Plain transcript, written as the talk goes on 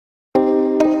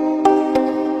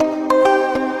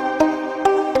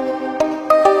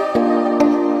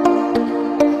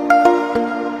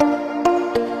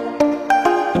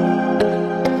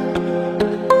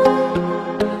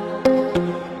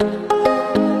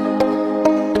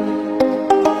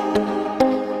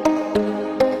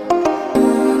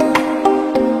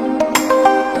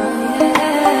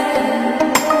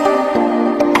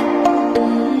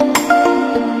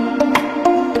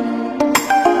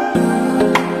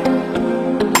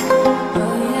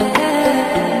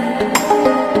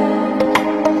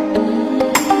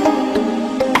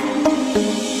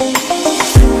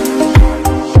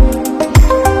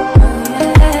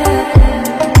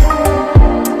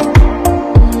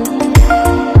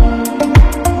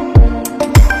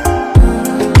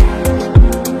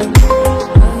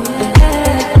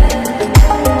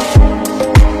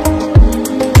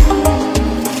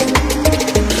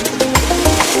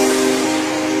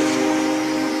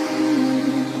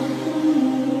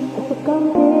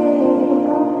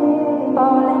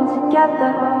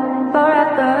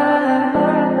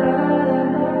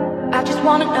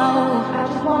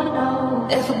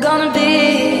if we're gonna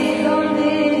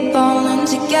be falling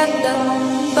together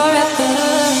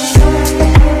forever.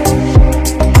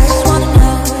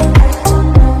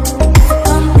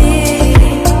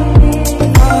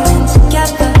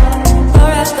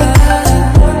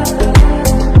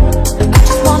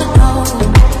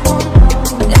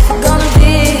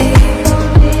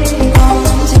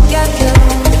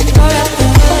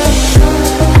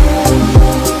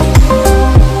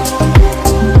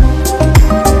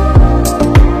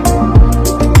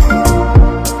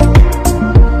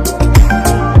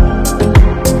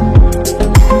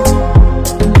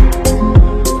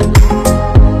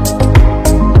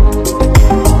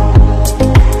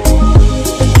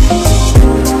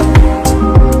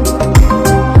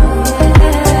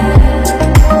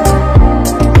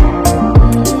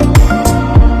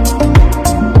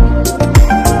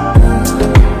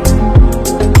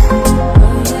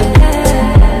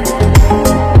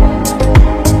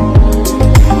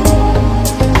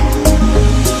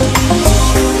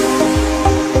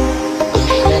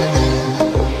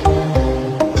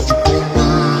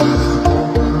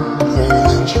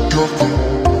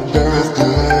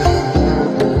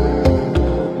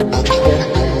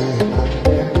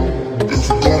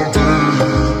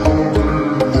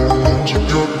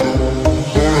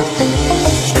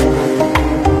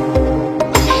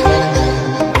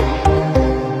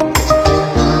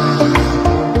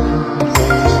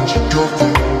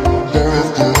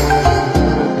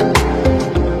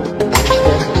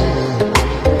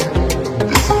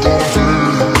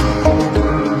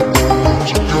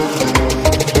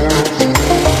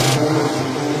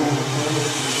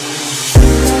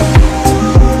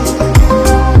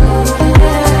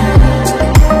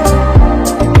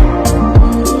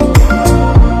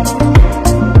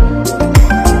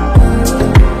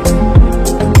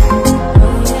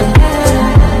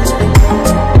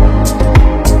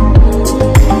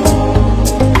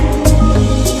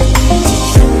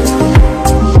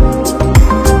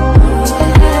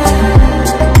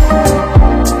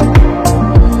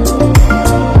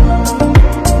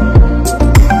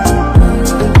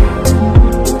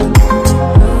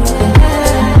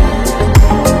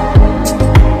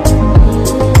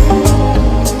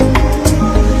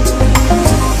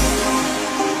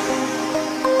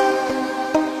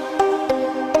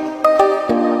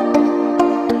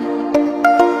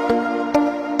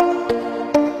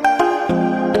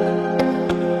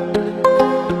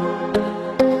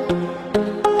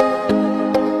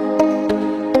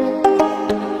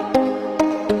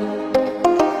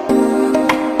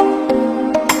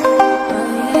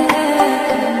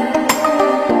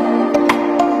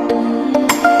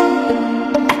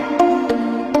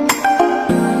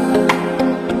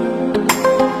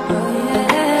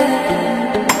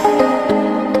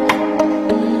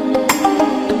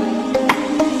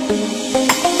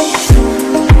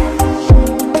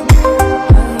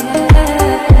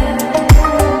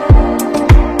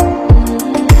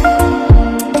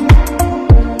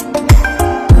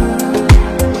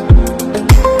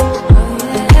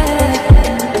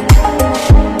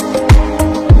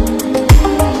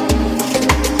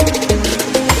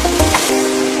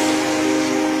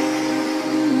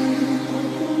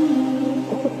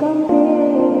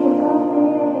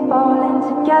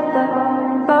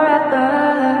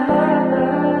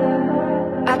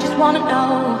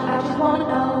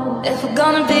 If we're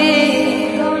gonna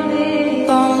be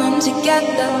falling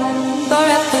together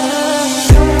forever.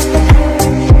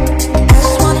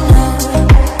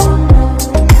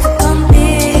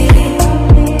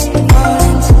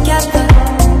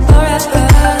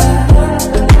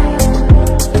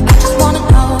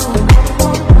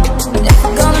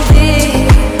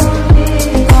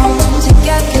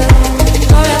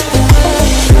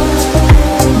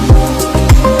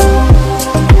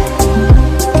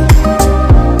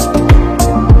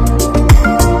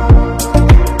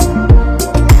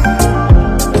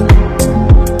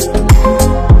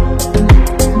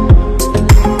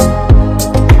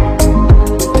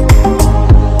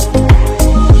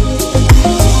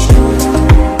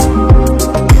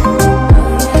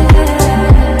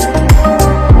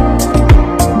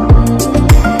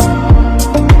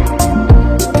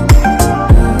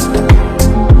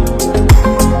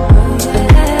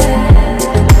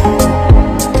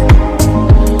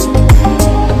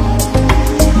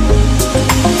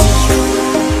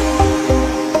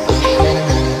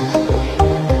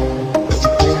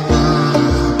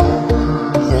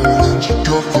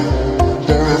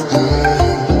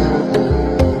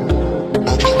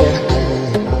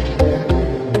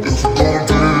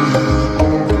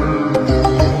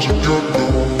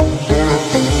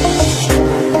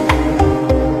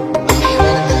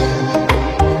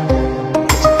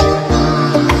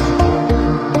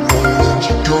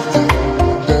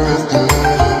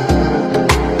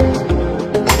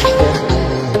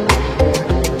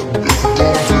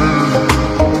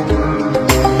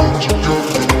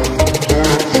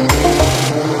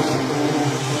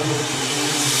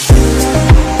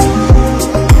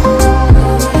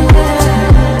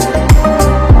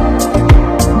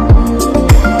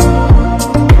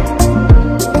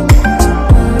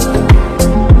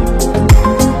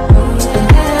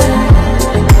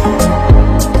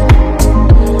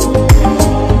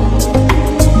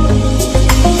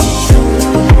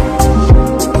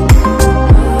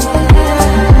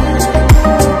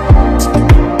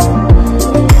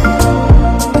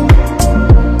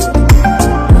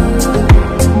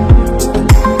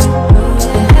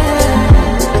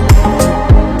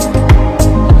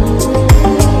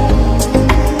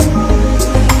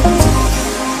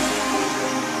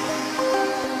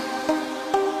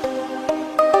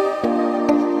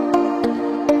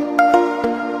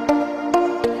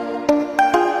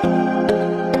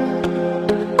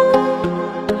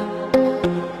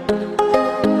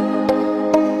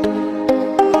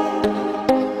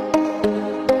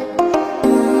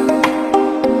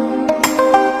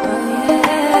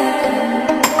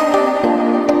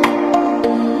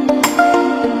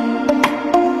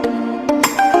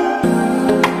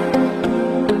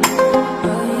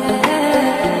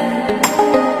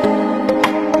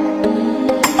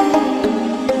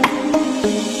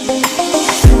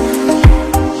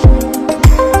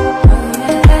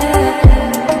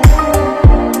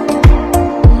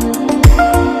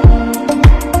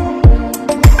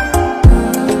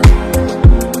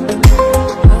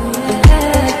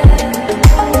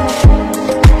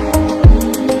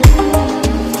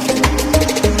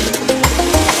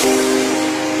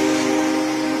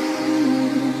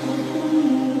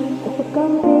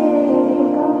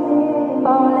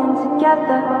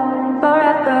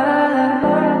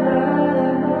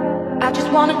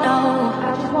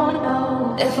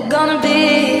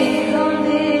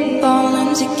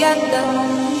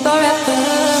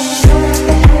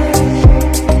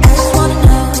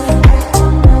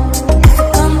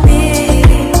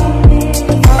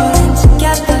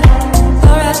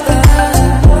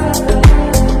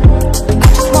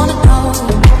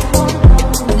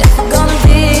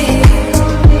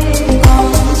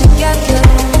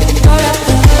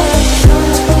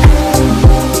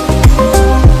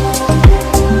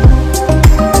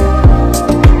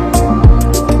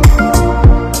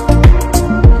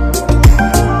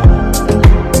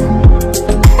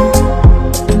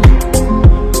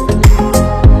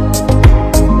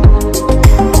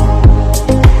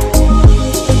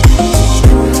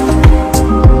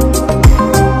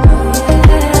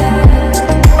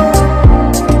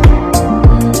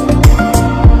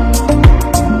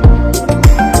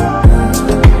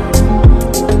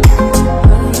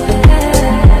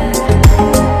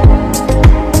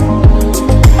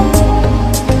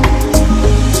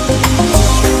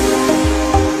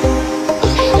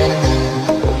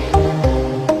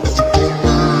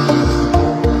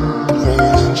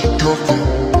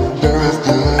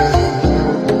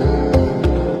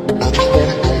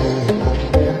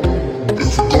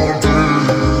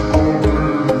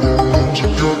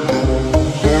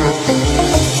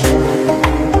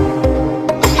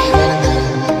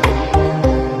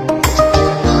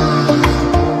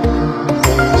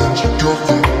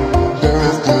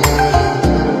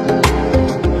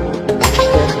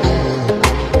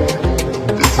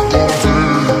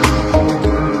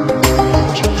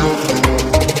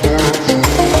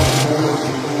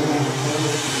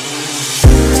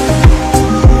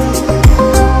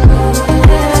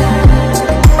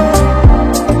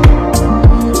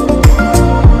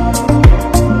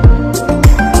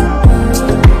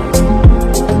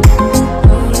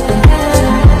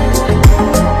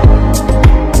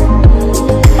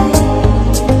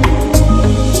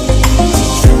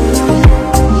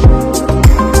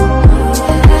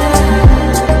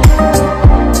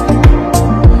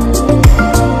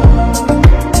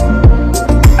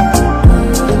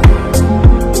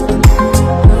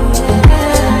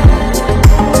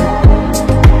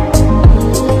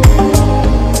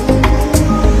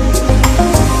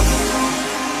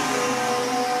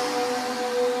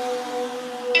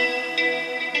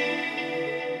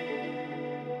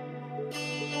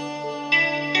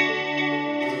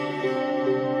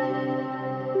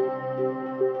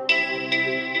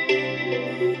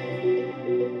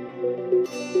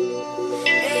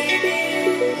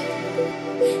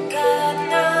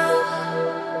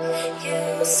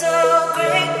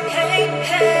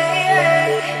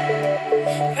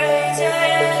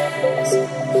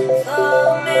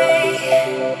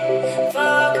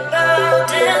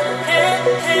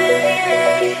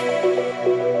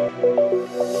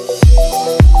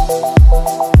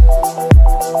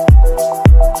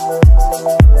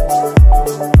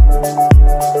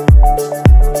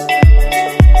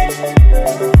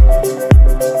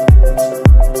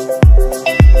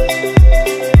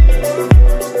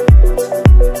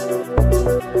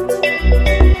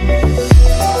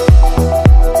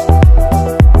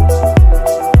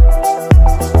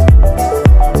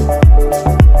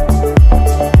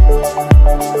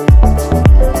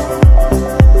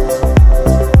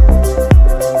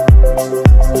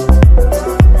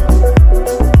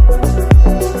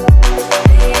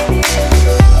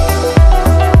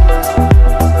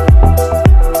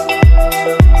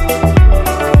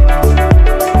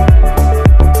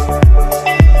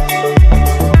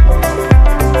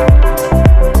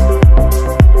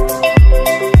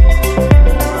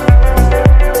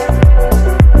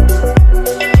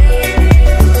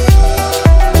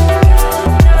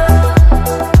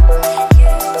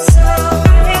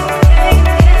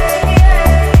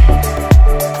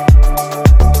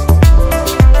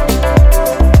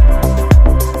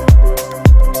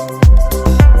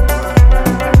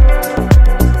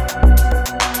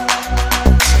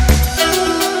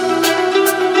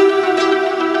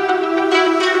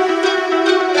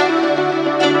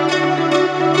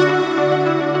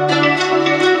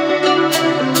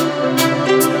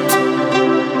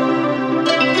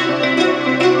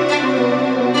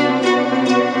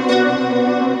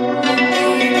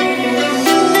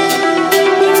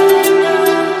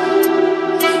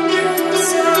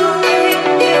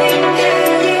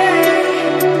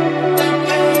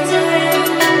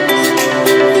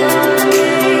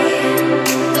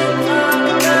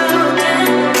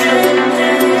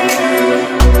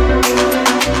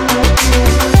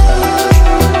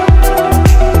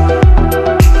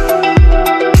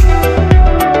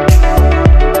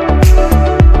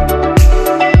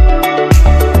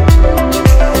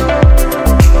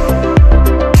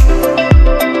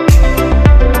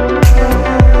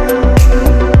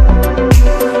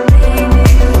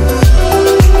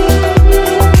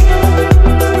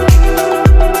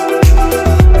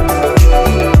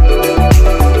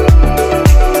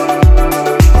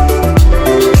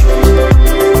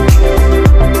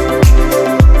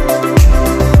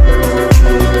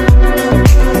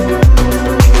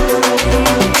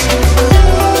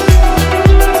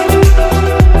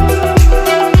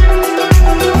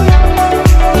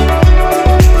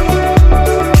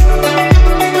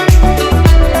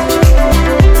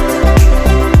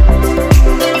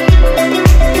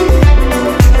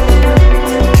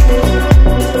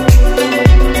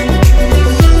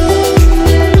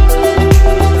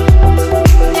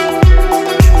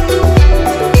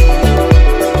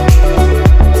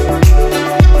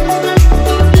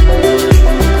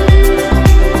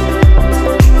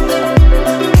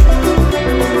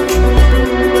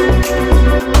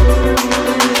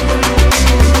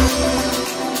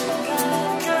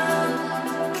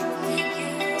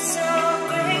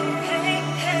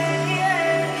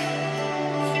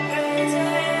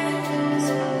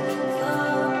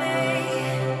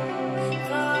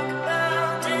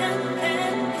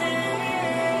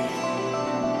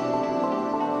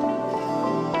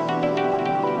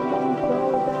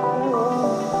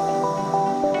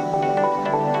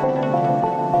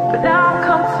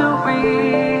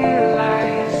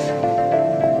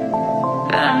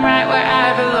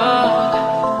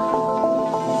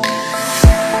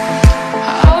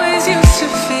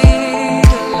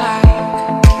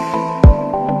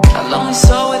 lonely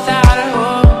soul without a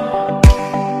home.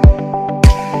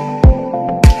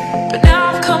 But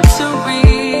now I've come to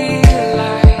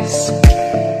realize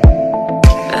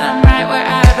that I'm right where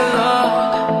I belong,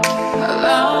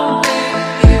 alone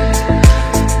with you,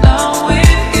 alone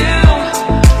with you,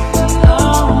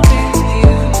 alone with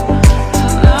you,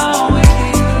 alone with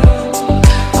you,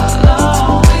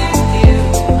 alone with you,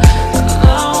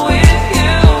 alone with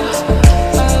you,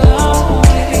 alone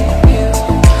with you,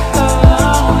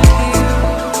 alone with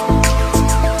you.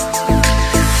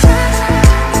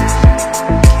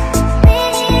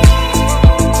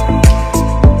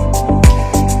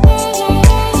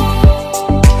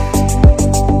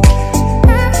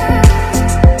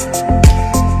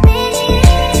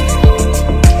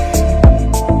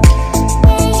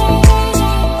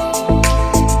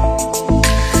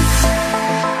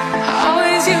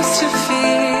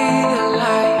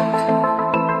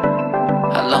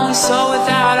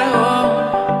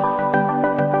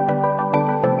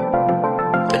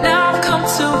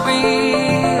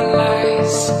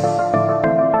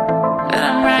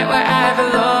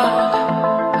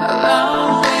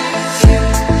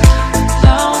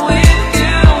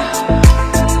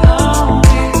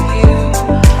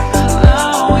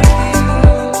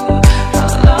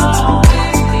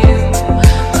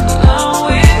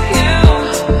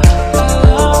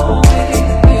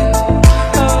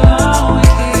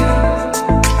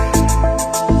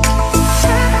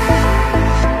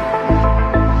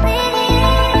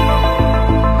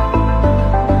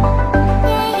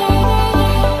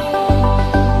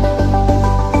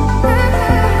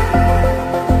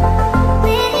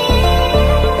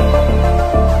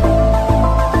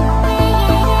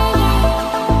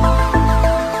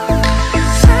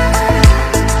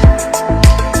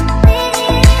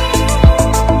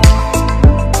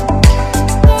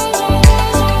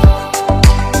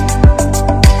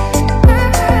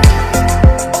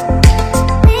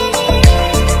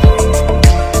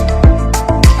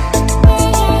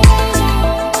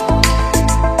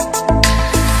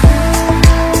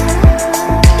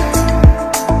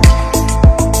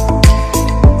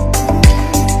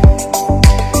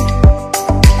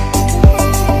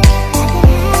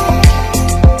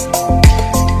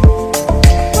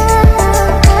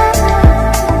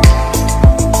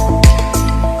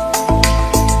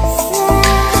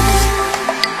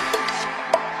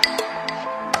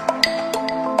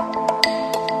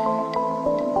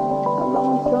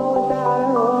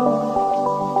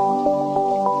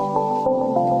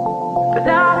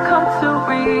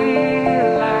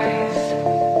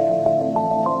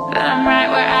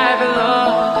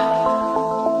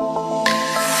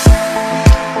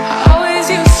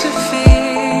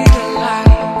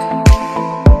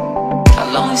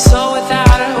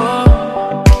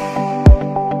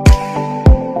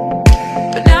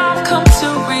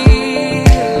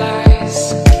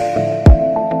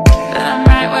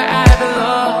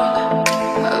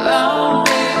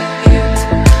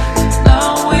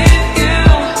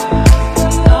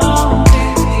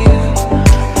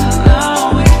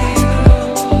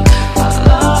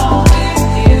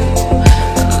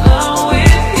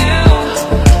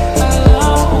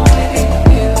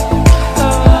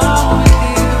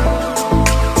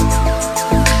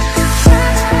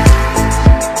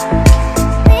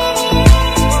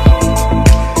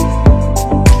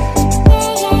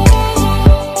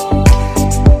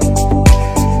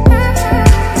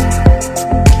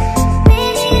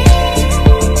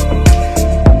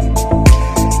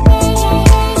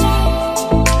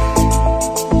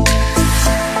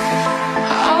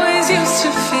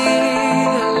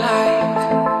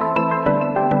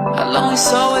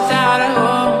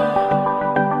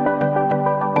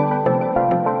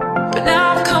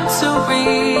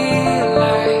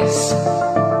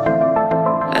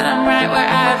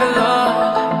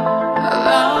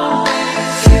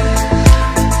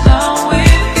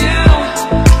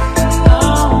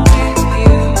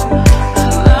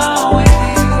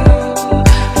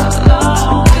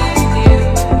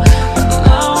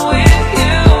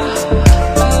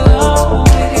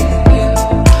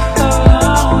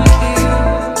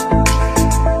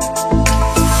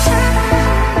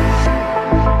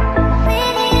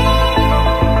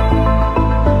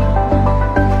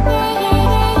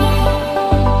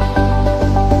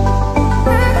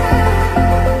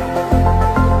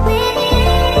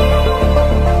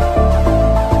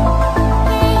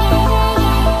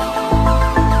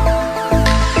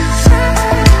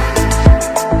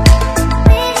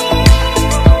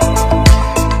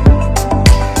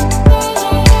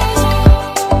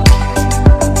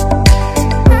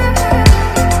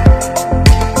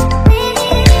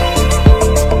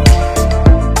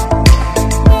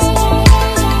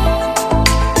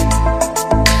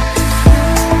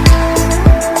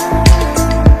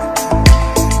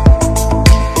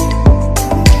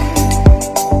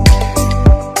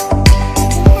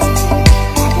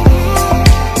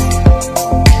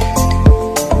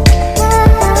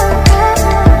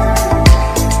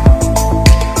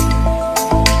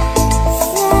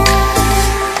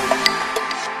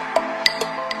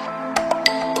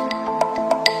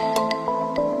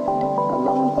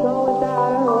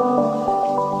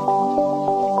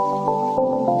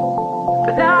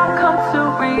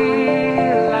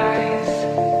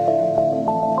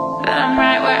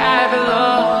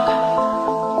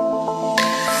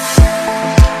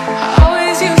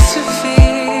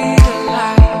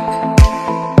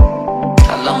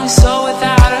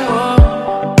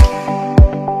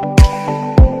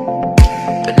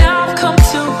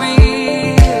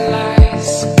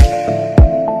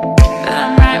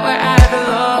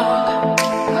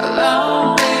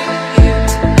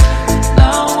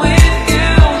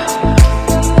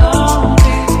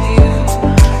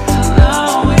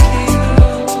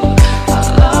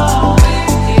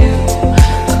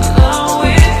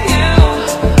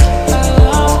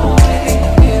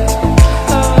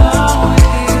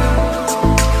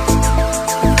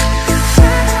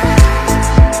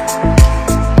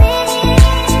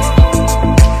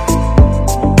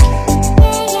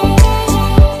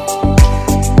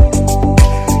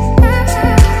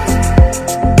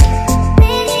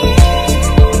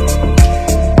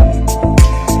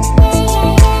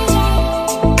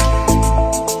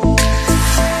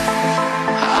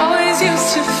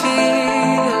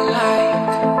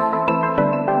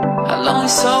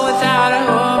 soul without a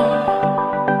home.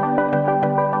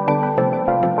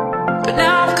 But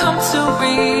now I've come to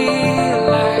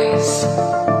realize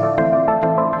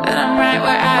that I'm right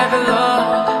where I belong,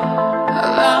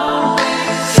 alone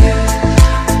with you,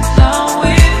 alone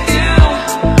with you,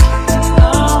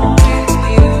 alone with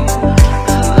you,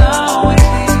 alone with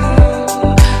you,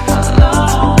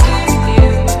 alone with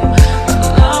you,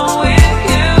 alone with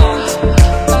you,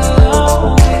 alone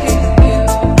with you,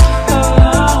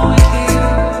 alone with you.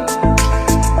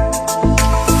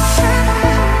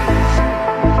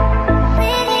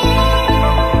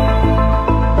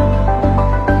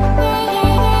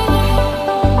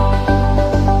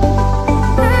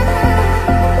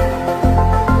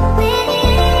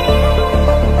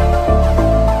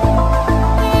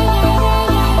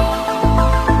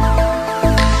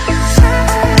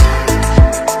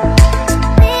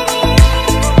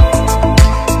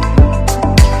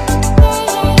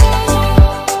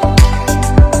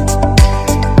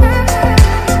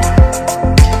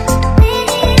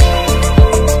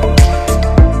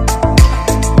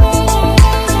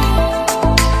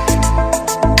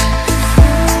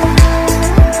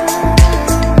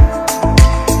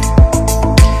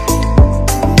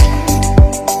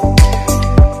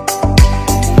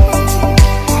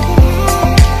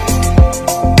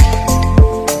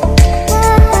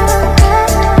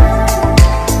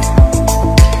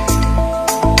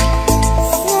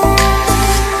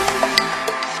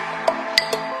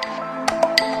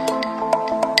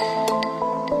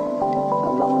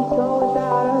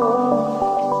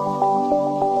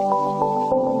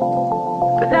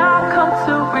 But now I've come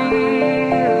to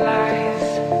realize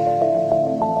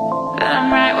that I'm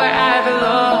right where I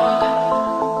belong.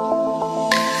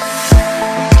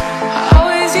 I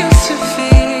always used to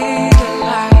feel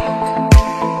like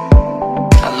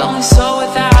a lonely soul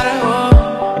without a home.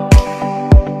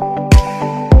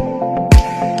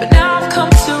 But now I've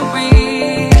come to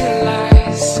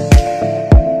realize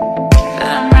that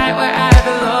I'm right where I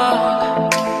belong,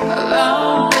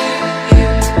 alone with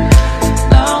you,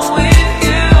 alone with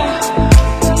you,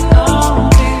 alone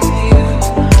with you,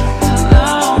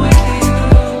 alone with you.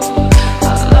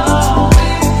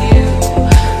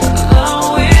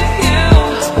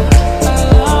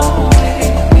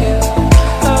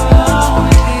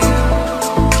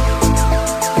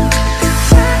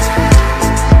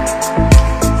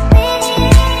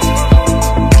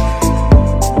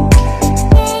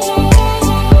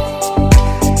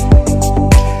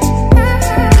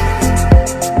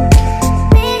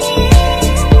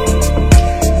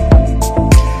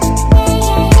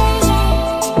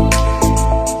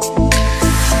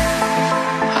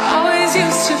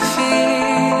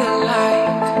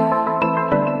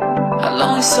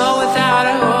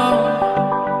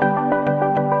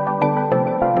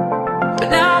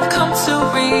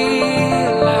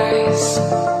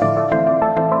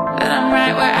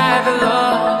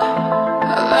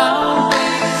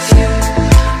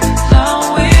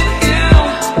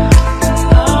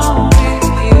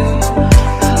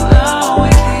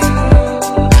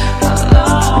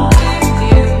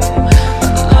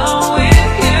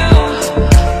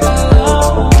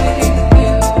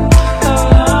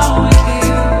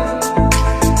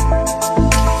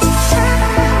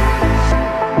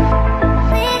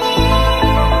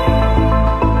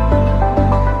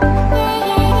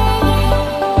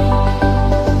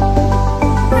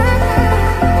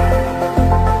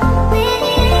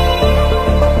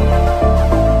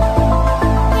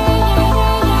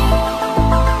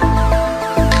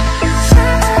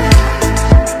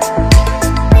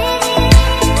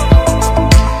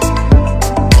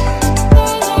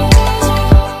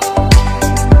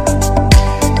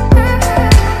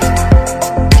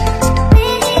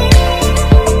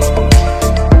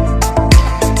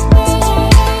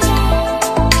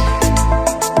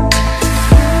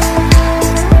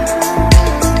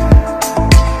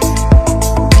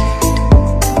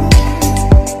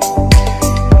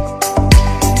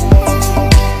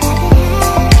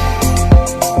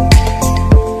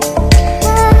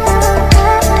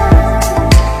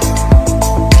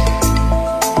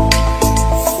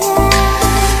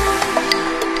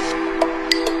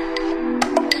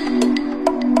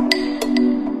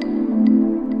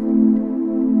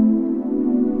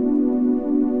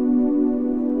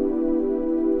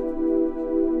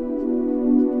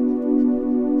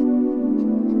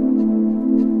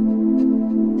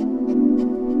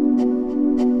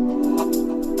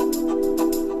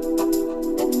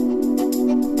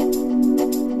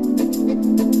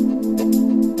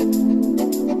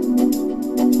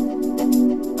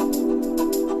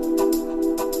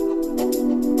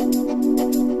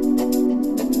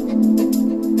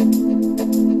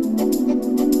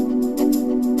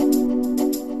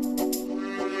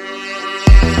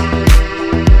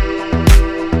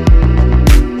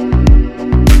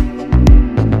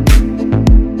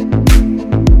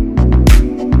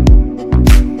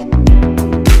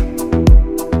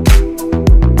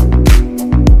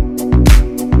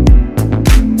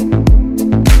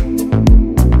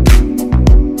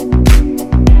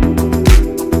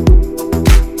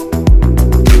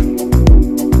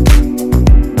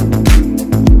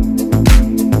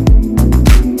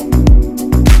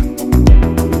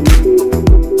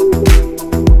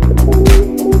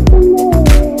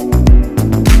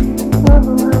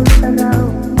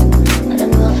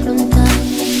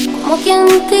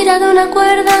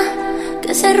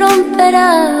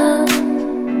 romperá.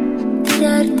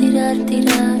 Tirar, tirar,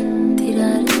 tirar,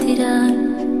 tirar, tirar.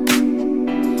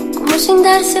 Como sin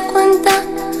darse cuenta,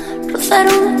 rozar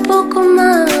un poco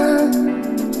más.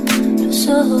 Los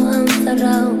ojos han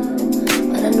cerrado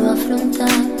para no afrontar.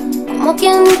 Como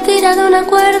quien tira de una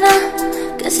cuerda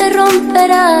que se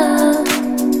romperá.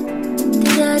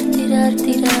 Tirar, tirar,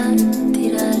 tirar,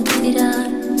 tirar, tirar.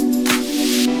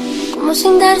 Como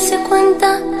sin darse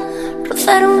cuenta,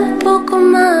 rozar un poco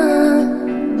más.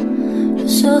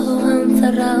 Los ojos han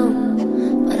cerrado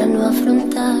para no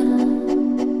afrontar.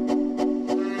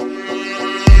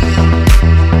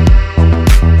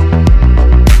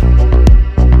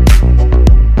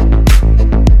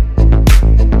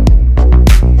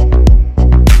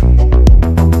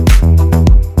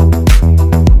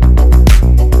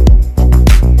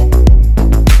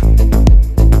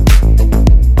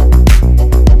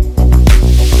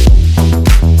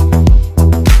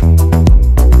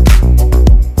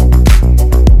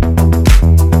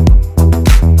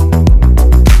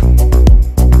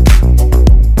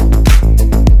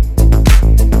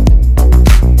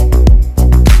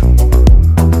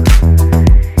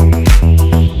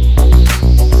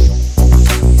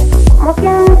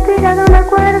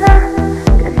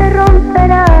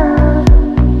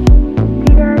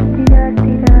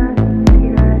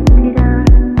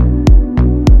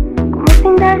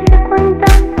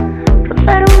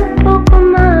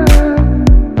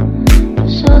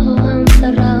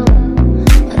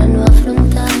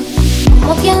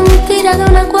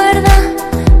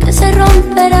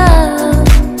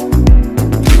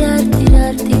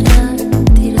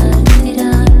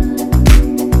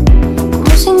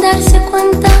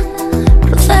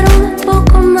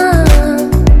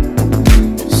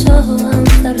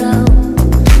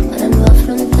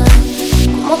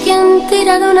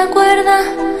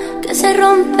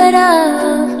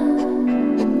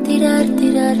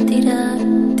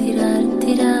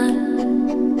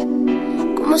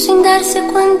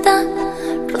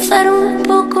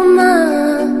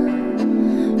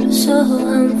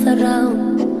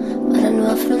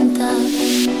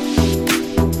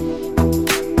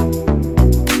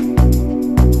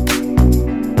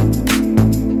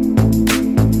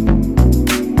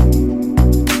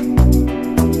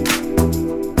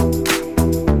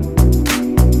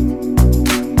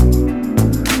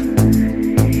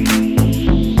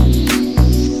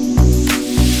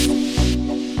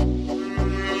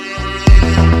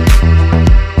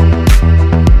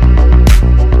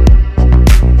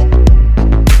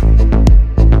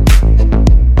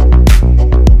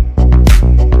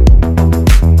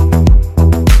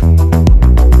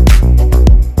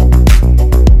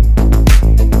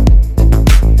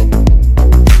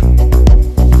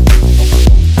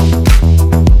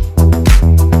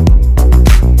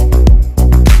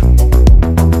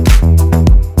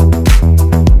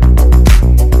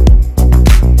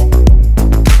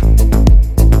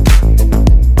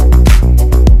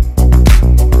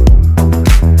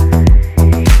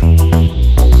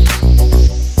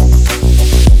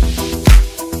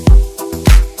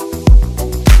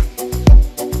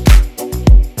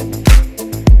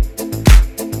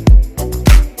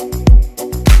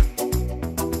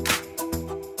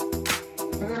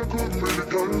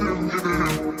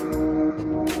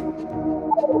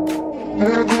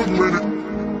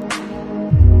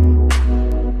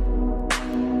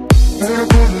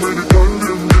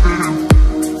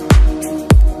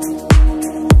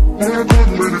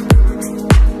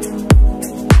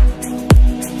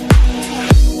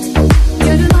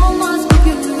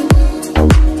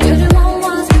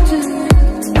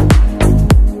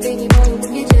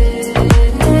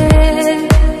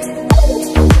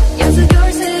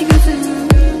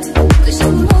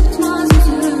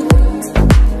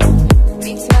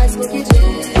 Bitmez bu gece.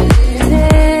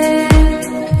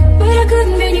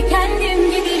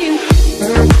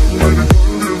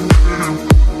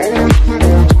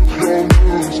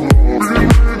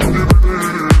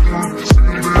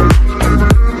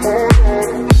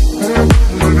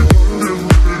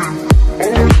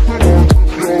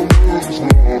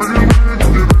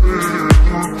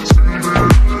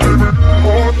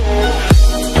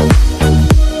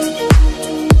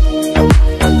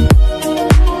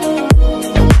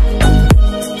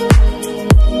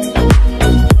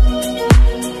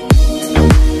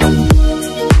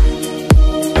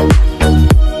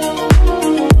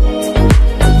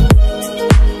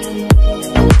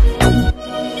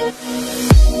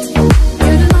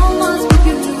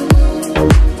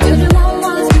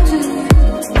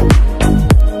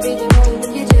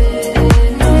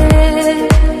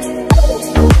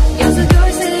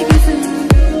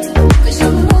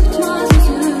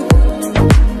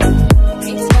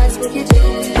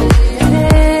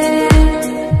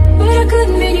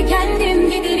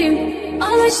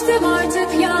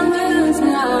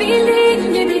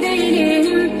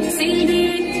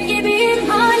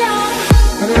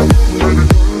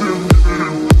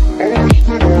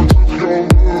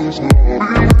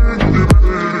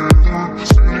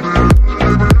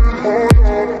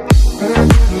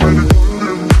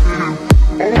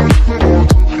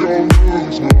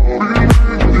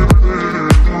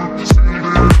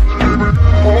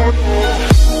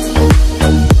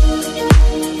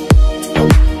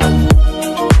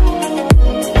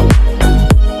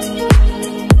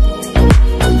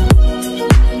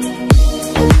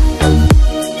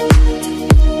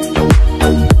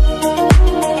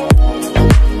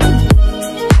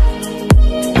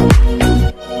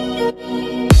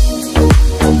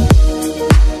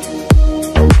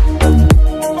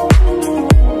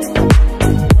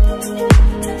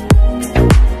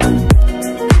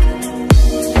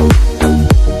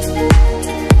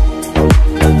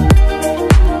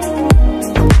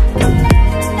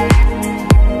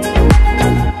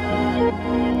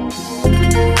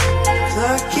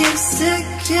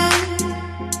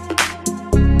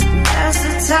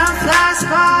 time flies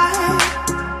by,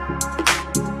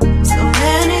 so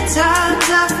many times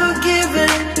I've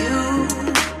forgiven you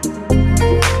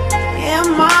in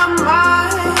my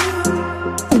mind.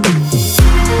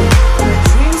 My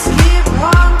dreams keep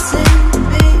haunting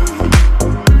me,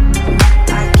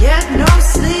 I get no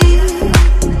sleep,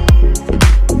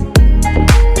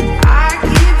 I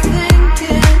keep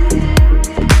thinking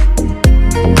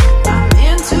I'm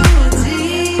in too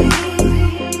deep.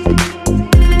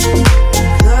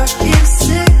 Clock keeps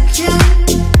ticking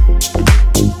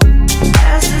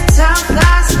as the time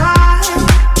flies by,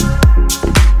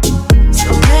 so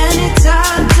many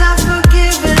times I've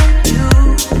forgiven you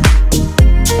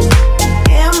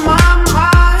in my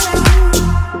mind.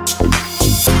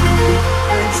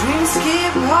 My dreams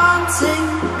keep haunting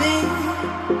me,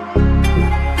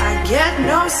 I get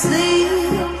no sleep,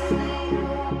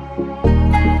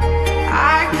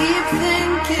 I keep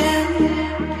thinking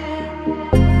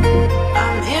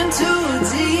I'm in too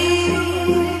deep.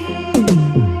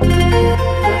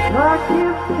 The clock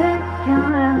keeps ticking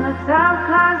and the time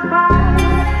flies by,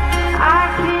 I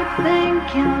keep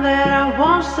thinking that I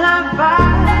won't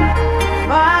survive.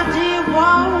 Body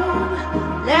won't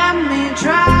let me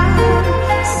drown,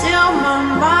 still my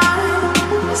mind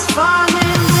is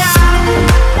falling down.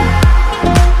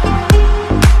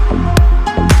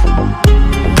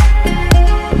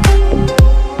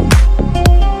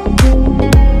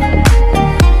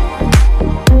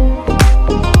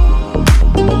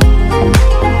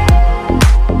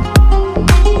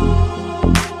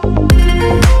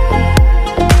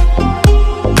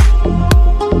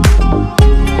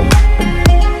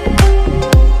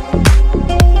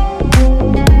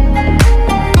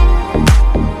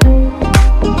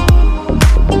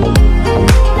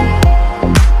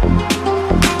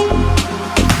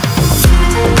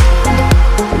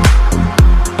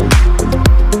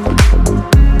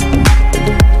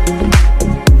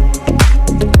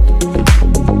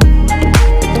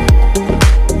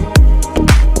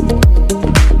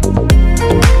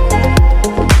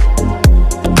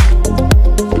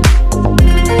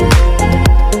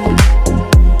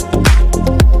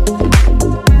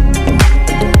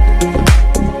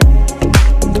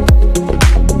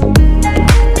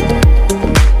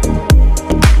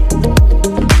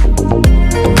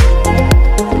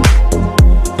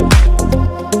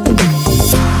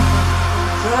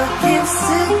 Clock keeps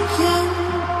ticking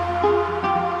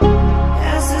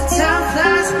as the time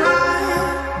flies by,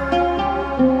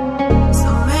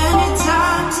 so many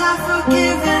times I've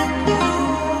forgiven you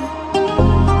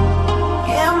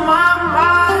in my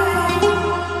mind.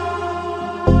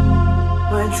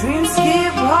 My dreams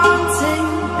keep haunting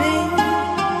me,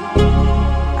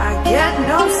 I get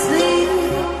no sleep,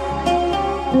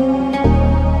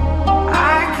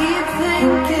 I keep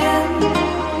thinking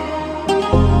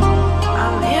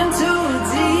I'm in too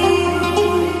deep.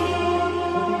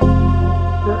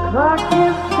 The clock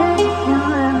keeps ticking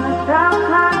and the time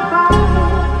flies by,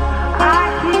 I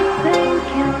keep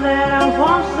thinking that I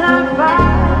won't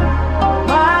survive.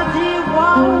 Body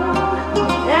won't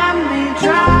let me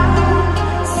drown,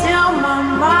 still my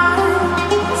mind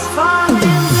is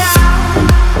falling down.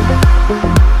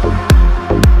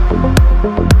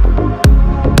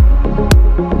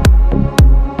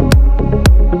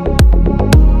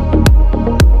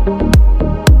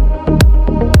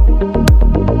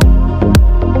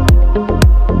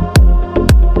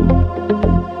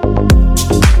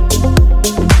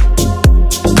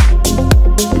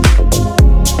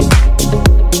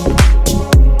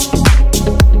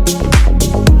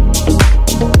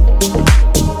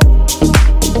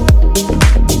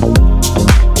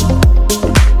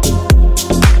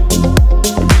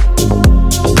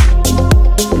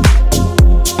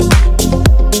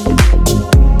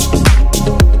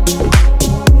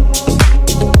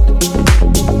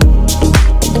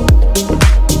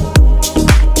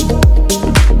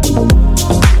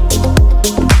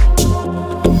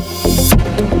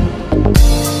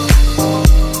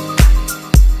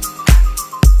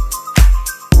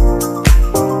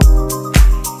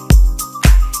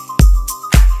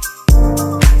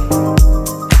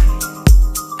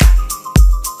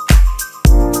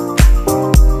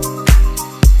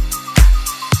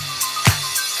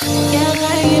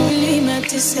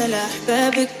 تسأل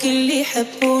أحبابك اللي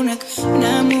يحبونك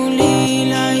ناموا لي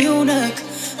لعيونك،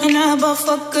 أنا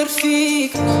بفكر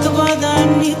فيك تبعد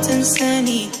عني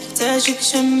تنساني، تحتاجك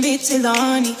جنبي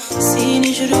تدعاني،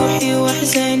 نسيني جروحي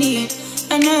وأحزاني،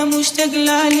 أنا مشتاق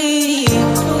لعليك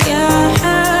يا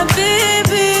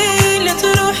حبيبي لا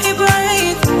تروحي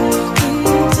بعيد،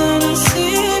 أنت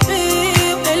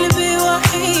نصيبي وقلبي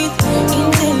وحيد،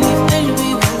 أنت اللي في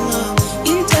قلبي والله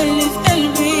أنت اللي في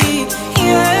قلبي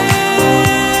يا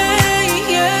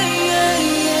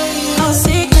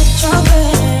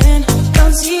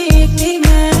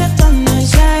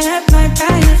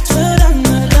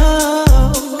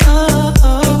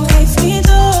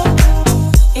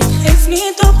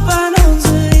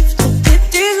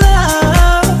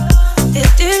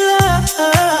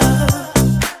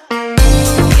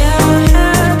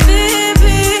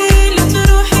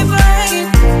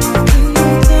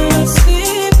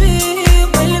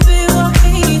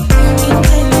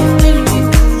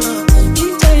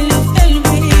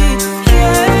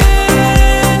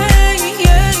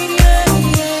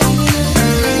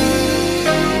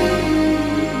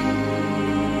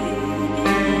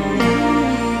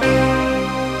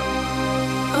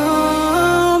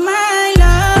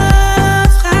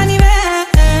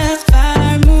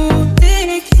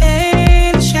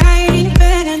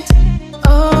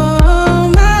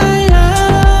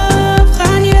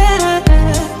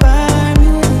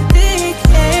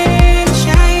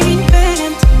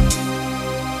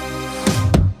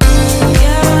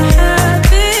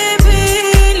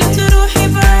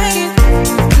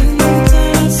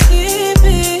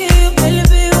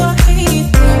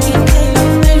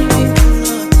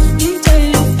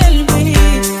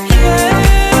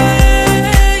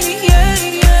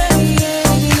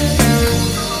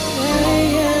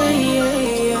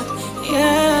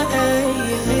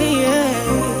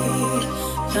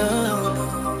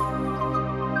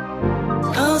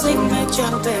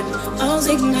job, baby. I'll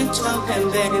take my job,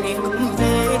 baby.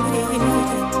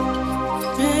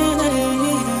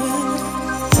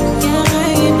 يا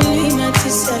غايب اللي ما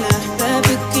تسأل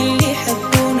أحبابك اللي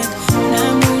يحبونك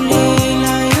ناموا لي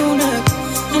لعيونك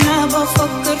أنا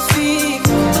بفكر فيك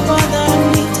تبعد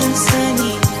عني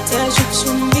تنساني تاجك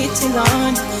شمي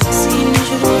تلعن سين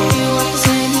جروحي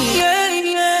وأحزاني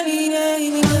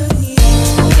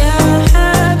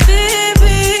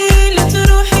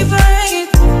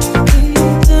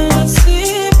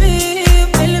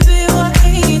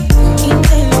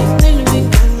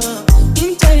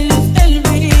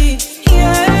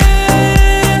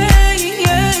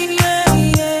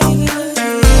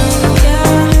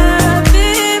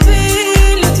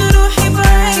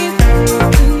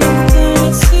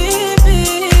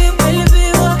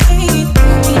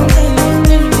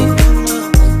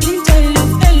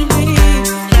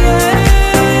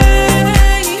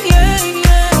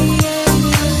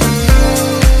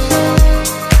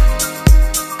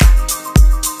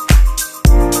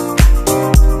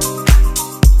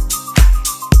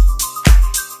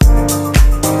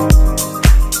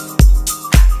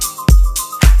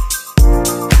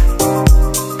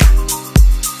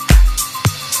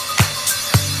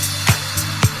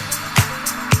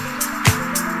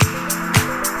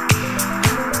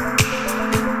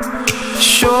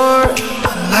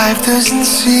Life doesn't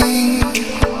seem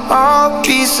all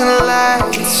peace and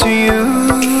light to you,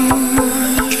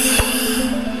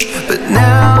 but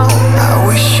now I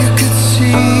wish you could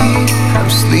see I'm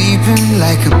sleeping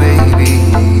like a baby.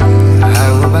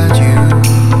 How about you?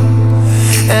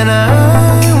 And I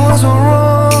wasn't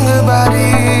wrong about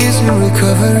easy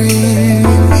recovery.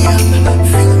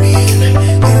 Fill me in,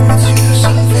 lead me to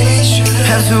salvation.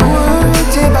 Have to work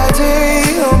day by day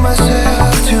on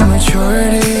myself to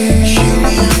maturity.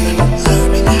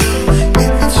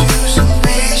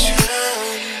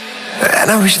 And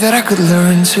I wish that I could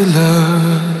learn to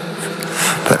love,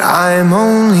 but I'm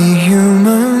only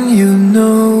human, you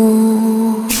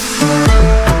know.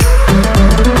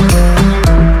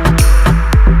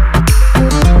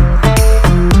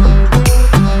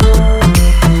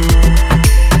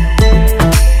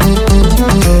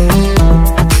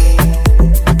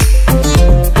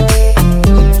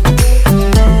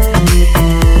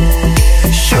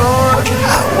 Sure,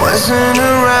 I wasn't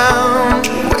around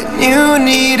when you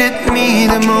needed me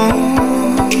the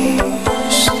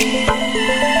most,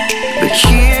 but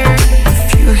here,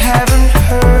 if you haven't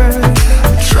heard, I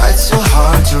tried so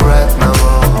hard to write my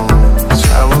wrongs.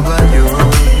 How about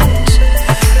yours?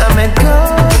 I met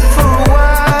God for a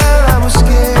while, I was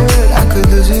scared I could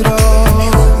lose it all.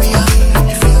 You hold me up,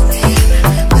 you fill me in,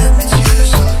 let me to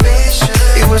salvation.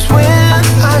 It was when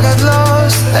I got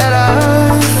lost that I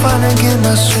finally get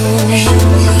my soul. You shoot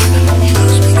me up, you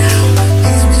lose me now,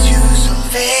 leads me to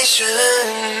salvation.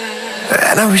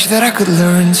 And I wish that I could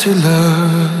learn to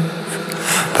love,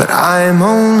 but I'm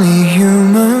only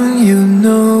human, you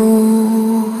know.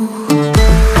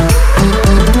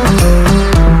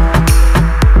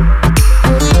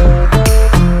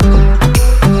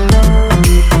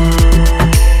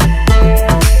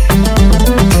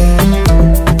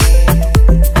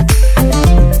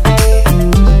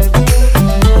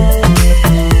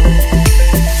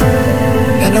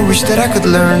 And I wish that I could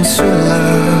learn to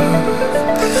love,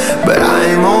 but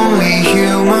I'm only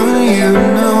human, you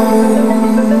know.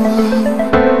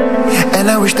 And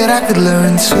I wish that I could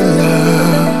learn to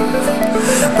love,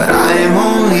 but I'm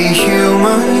only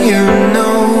human, you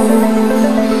know.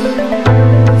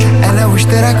 And I wish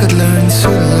that I could learn to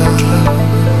love,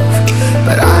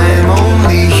 but I'm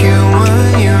only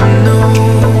human, you know.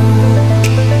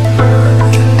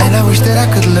 And I wish that I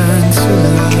could learn to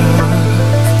love,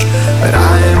 but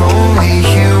I'm only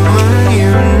human,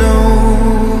 you know.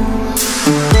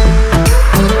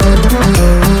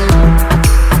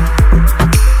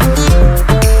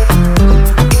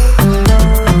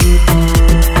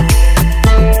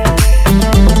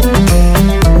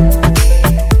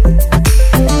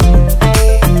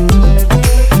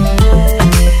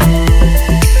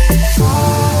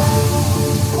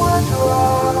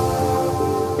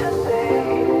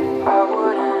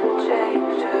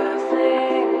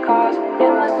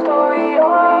 In the story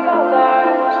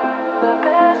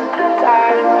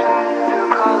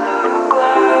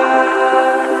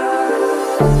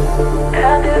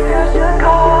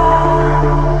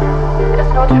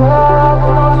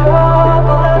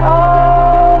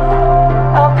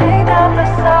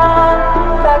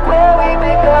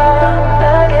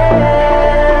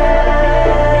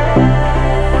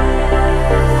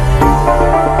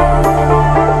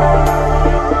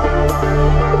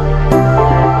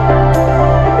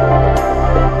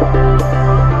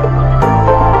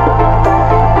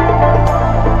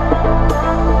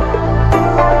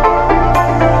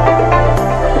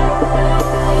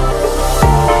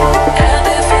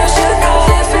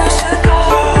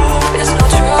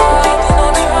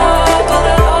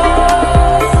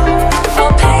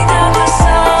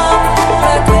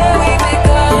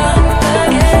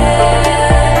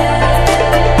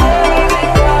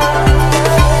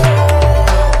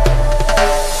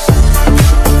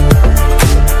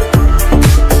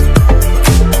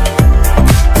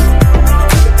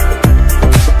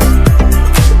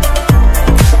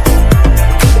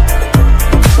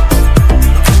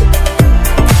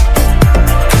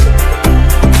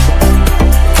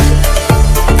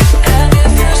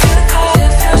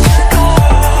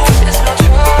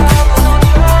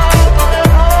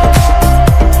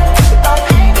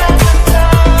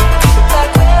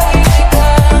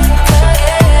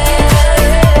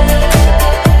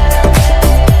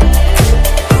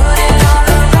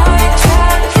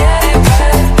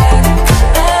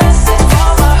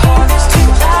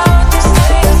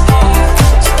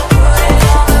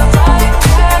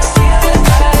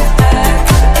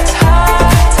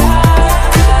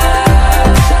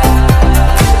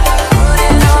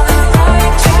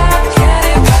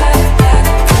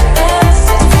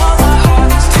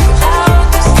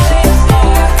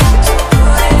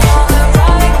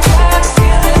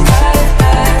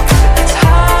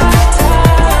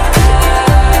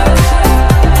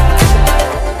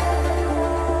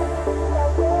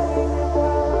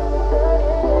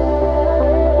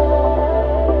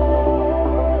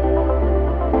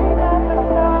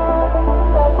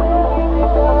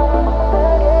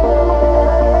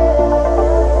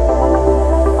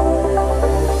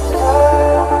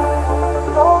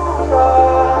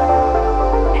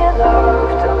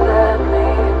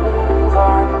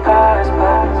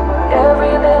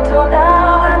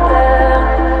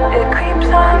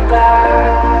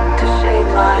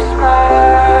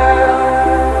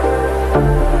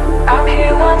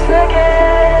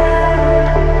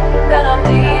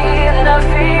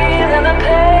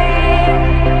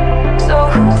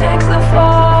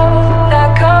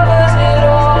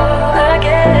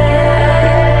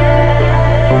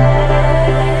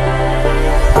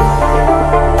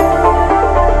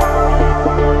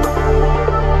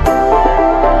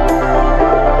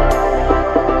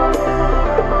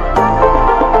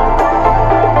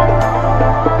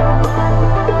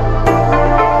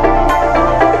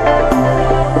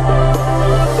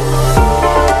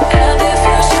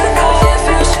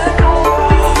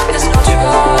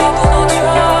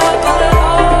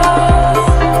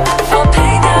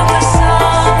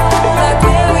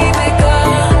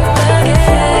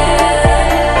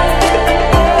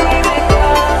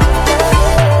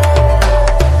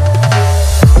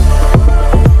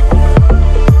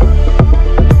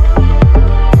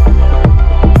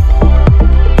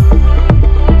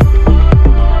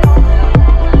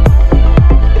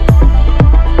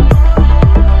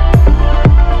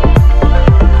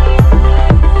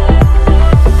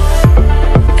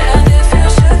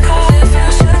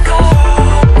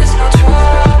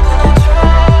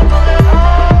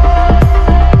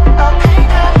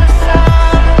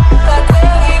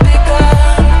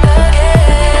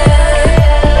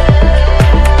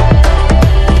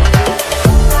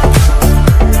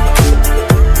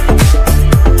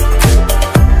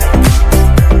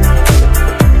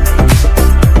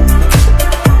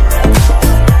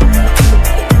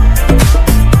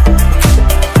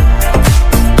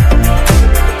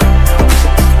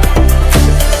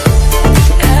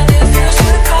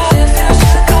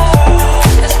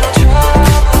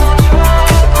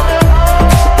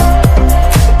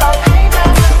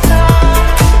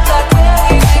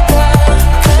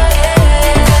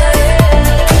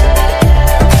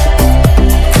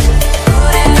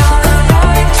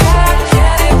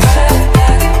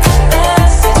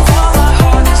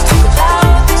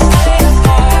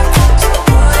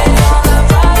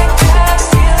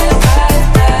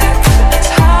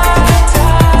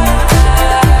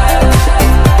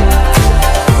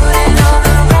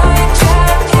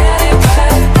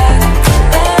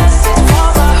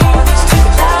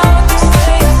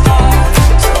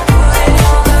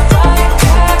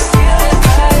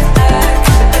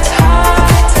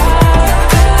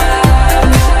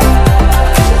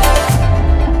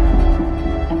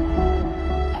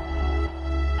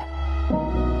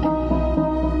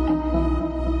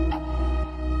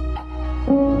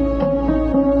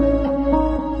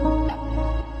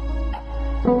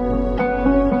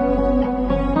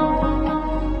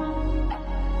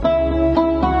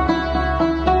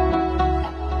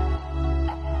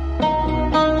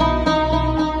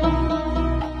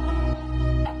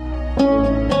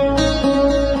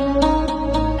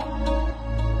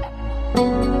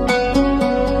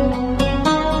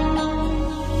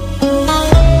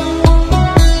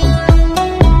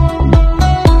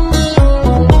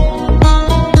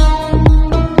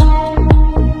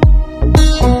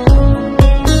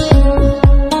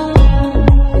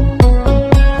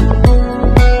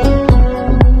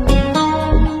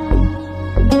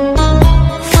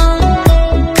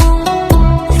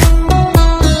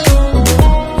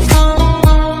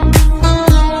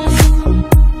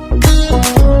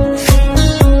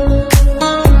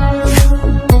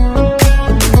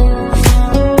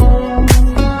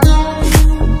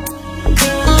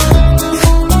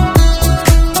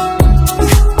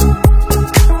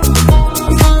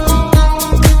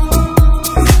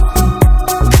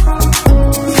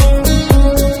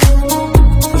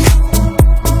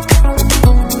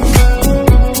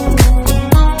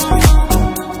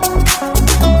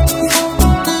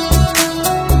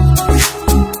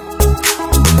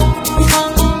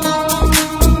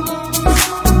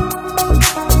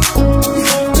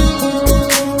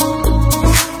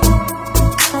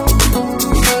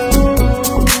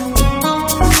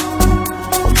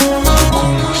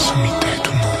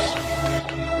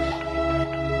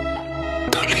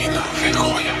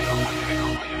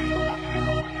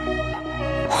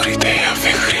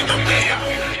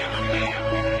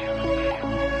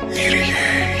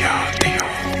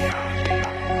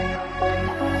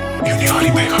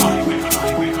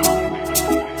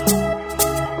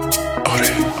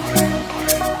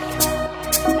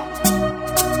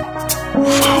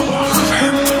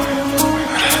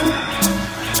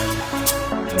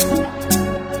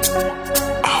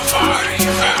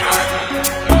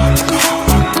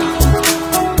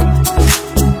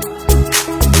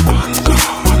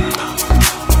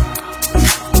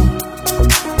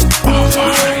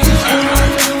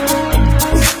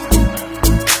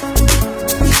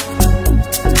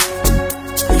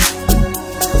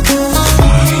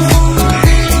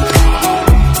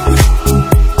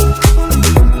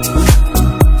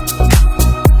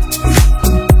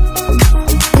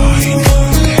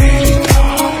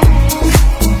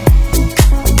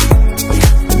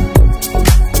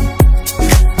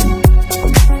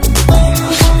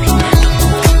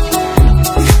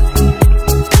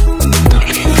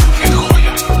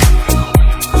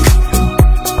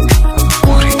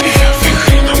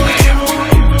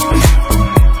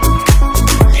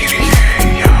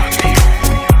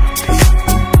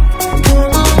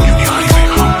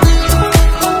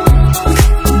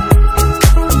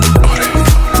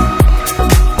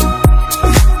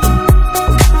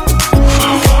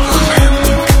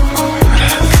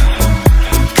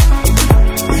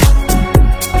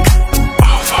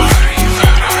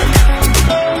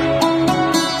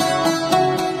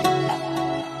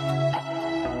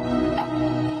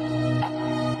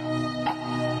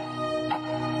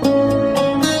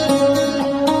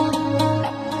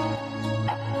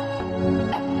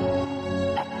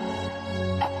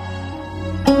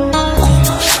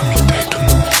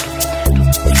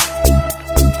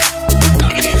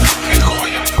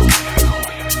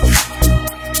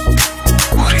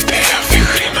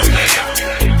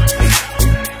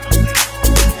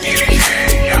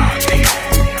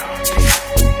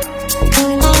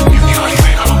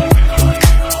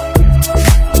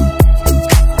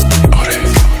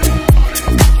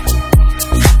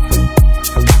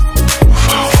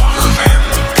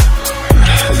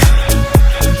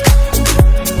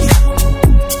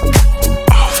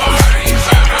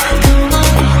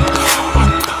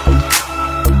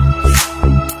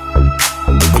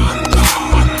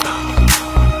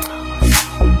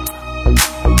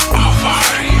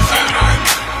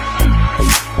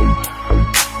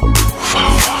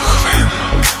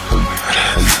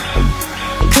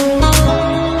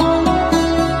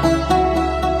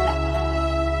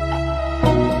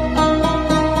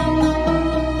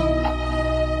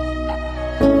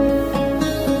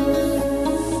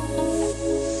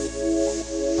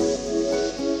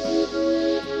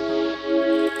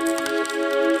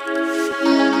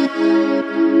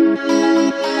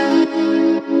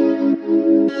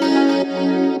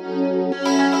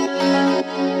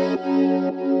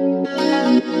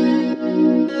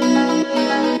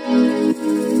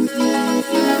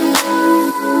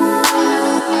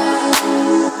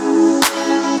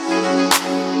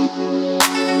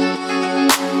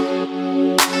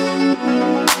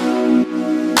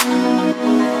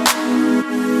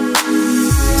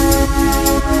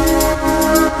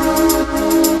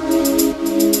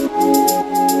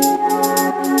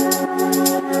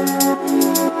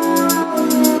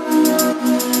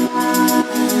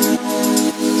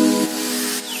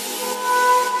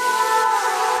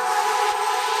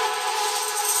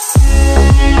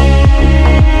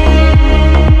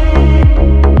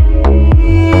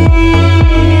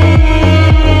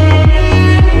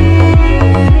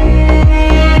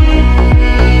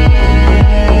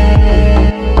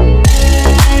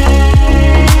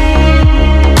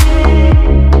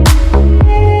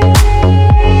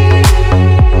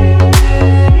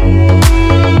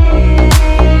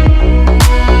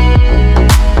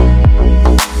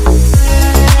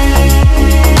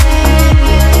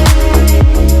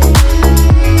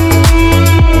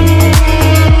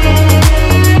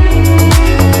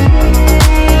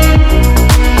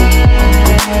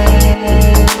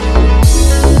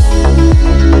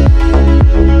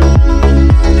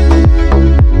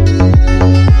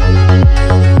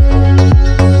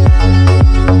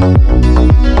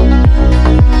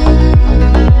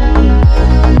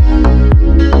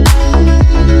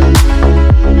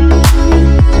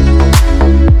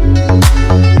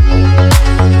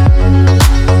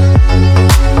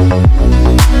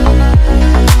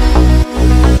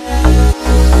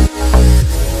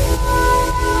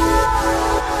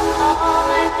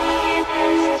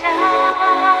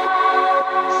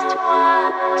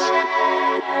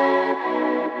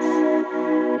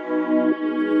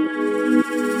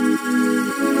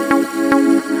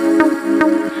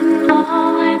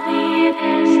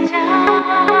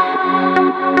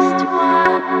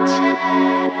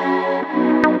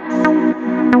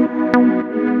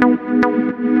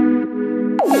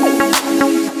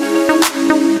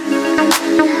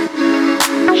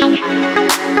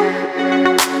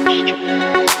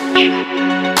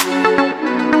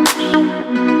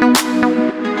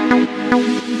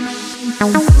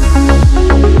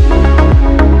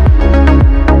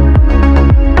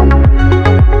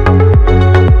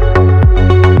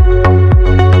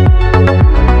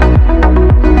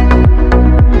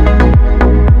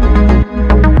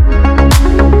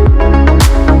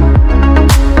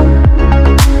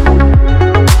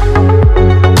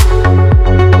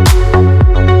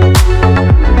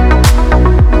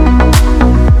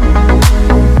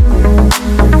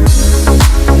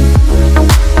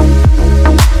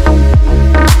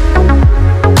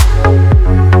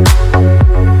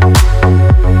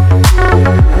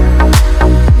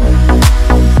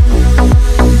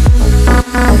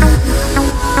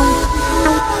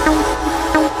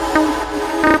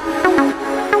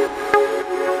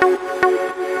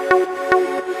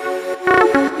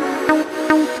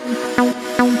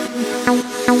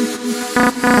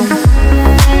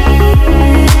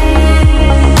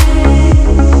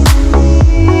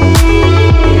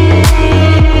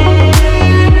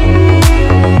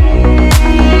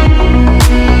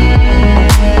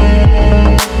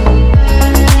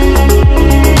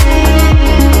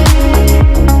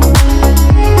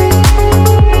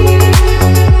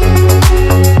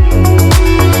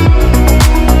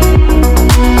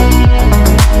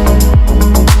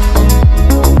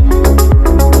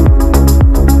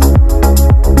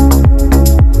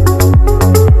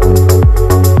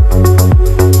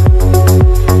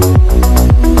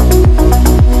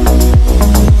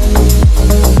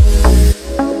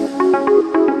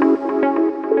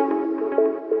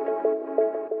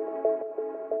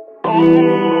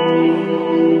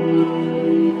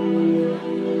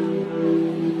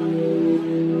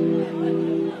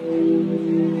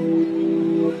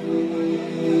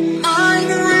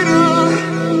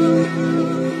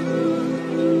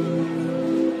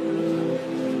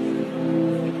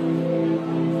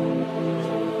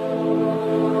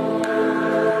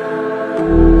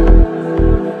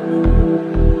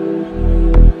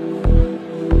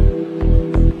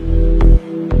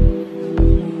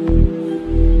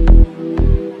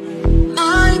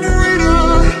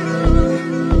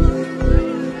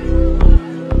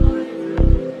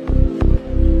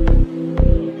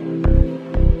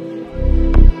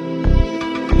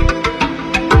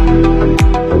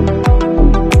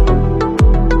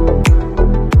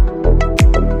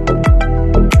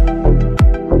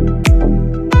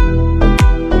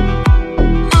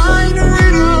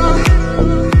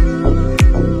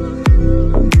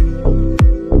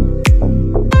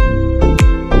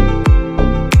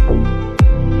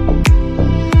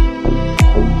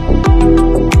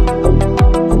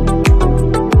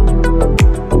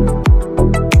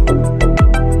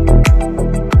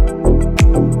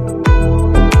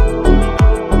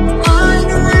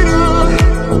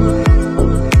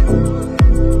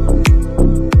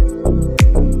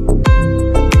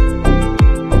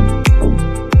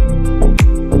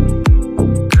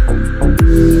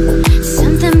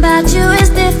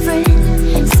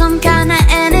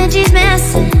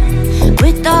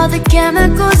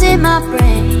chemicals in my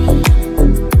brain.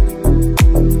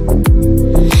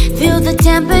 Feel the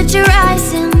temperature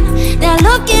rising, that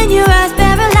look in your eyes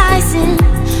paralyzing.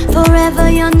 Forever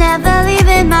you'll never leave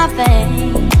in my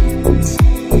veins.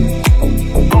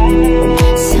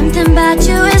 Something about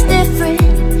you is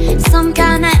different, some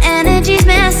kind of energy's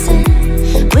messing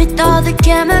with all the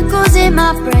chemicals in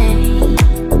my brain.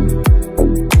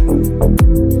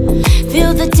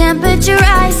 Feel the temperature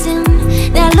rising,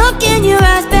 that look in your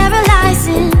eyes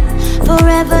paralyzing.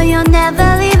 Forever you'll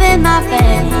never leave in my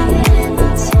veins.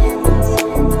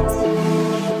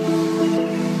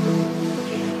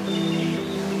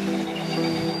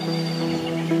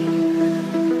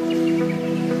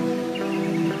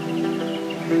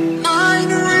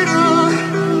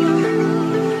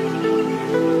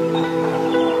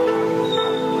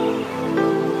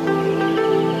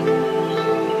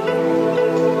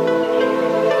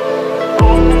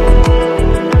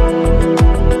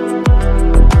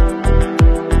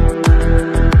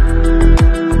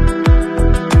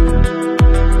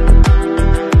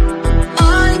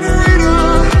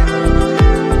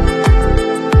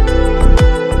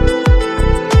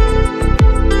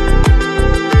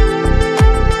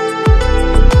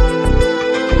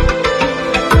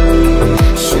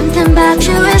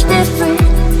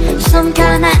 Some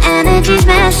kind of energy's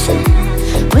messing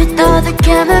with all the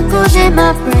chemicals in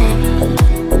my brain.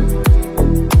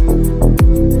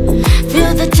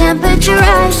 Feel the temperature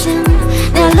rising,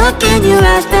 that look in your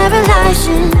eyes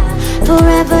paralyzing.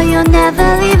 Forever you'll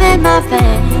never leave in my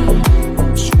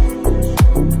veins.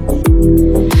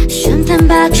 Something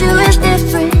about you is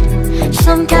different,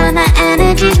 Some kind of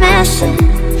energy's messing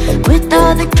with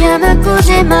all the chemicals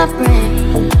in my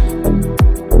brain.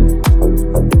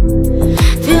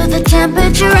 Feel the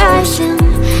temperature rising,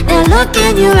 that look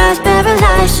in your eyes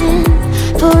paralyzing.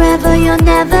 Forever you'll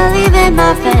never leave in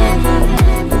my face.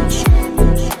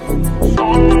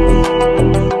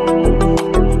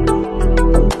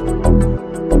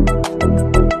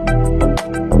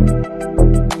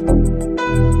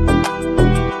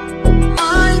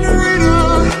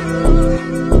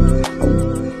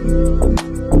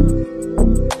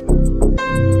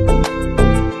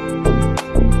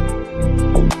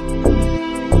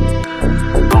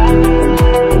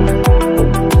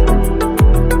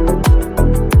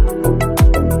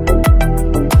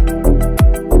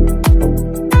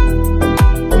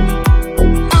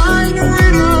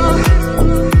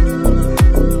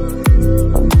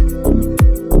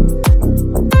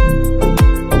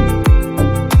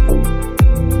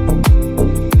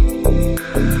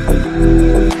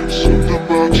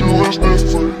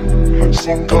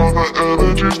 Some kind of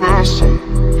energy's messing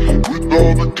with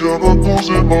all the chemicals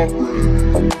in my brain.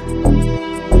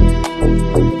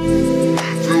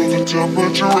 Feel the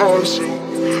temperature rising,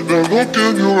 that look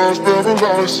in your eyes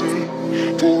paralyzing.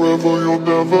 Forever you'll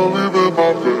never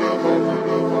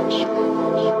leave in my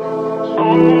face.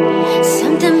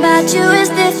 Something about you is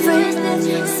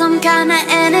different. Some kind of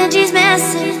energy's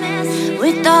messing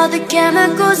with all the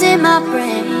chemicals in my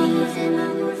brain.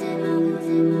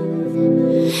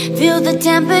 Feel the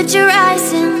temperature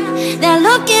rising, that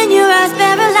look in your eyes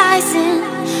paralyzing.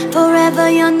 Forever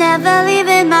you'll never leave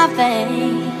in my face.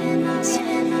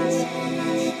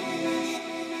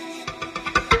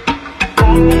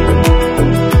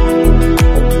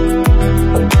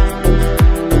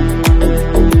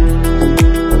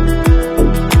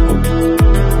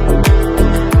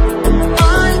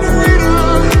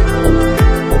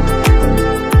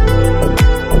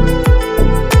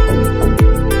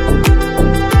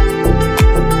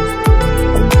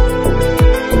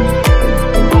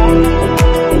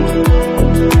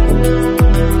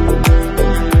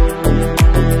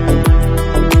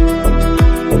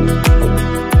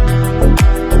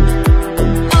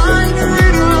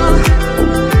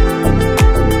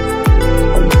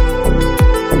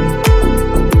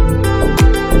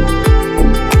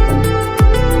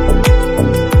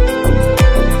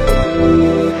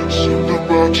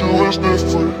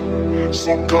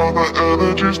 Some kind of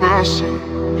energy's messing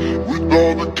with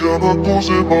all the chemicals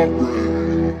in my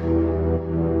brain.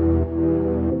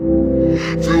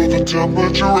 Feel the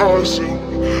temperature rising,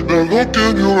 that look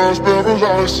in your eyes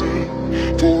paralyzing.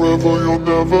 Forever you'll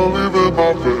never leave in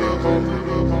my face.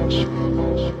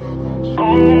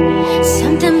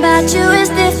 Something about you is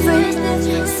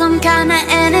different. Some kind of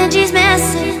energy's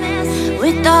messing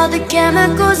with all the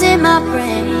chemicals in my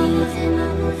brain.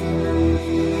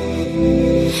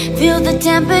 Feel the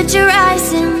temperature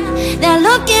rising, that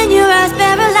look in your eyes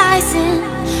paralyzing.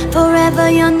 Forever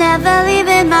you'll never leave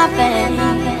in my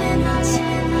face.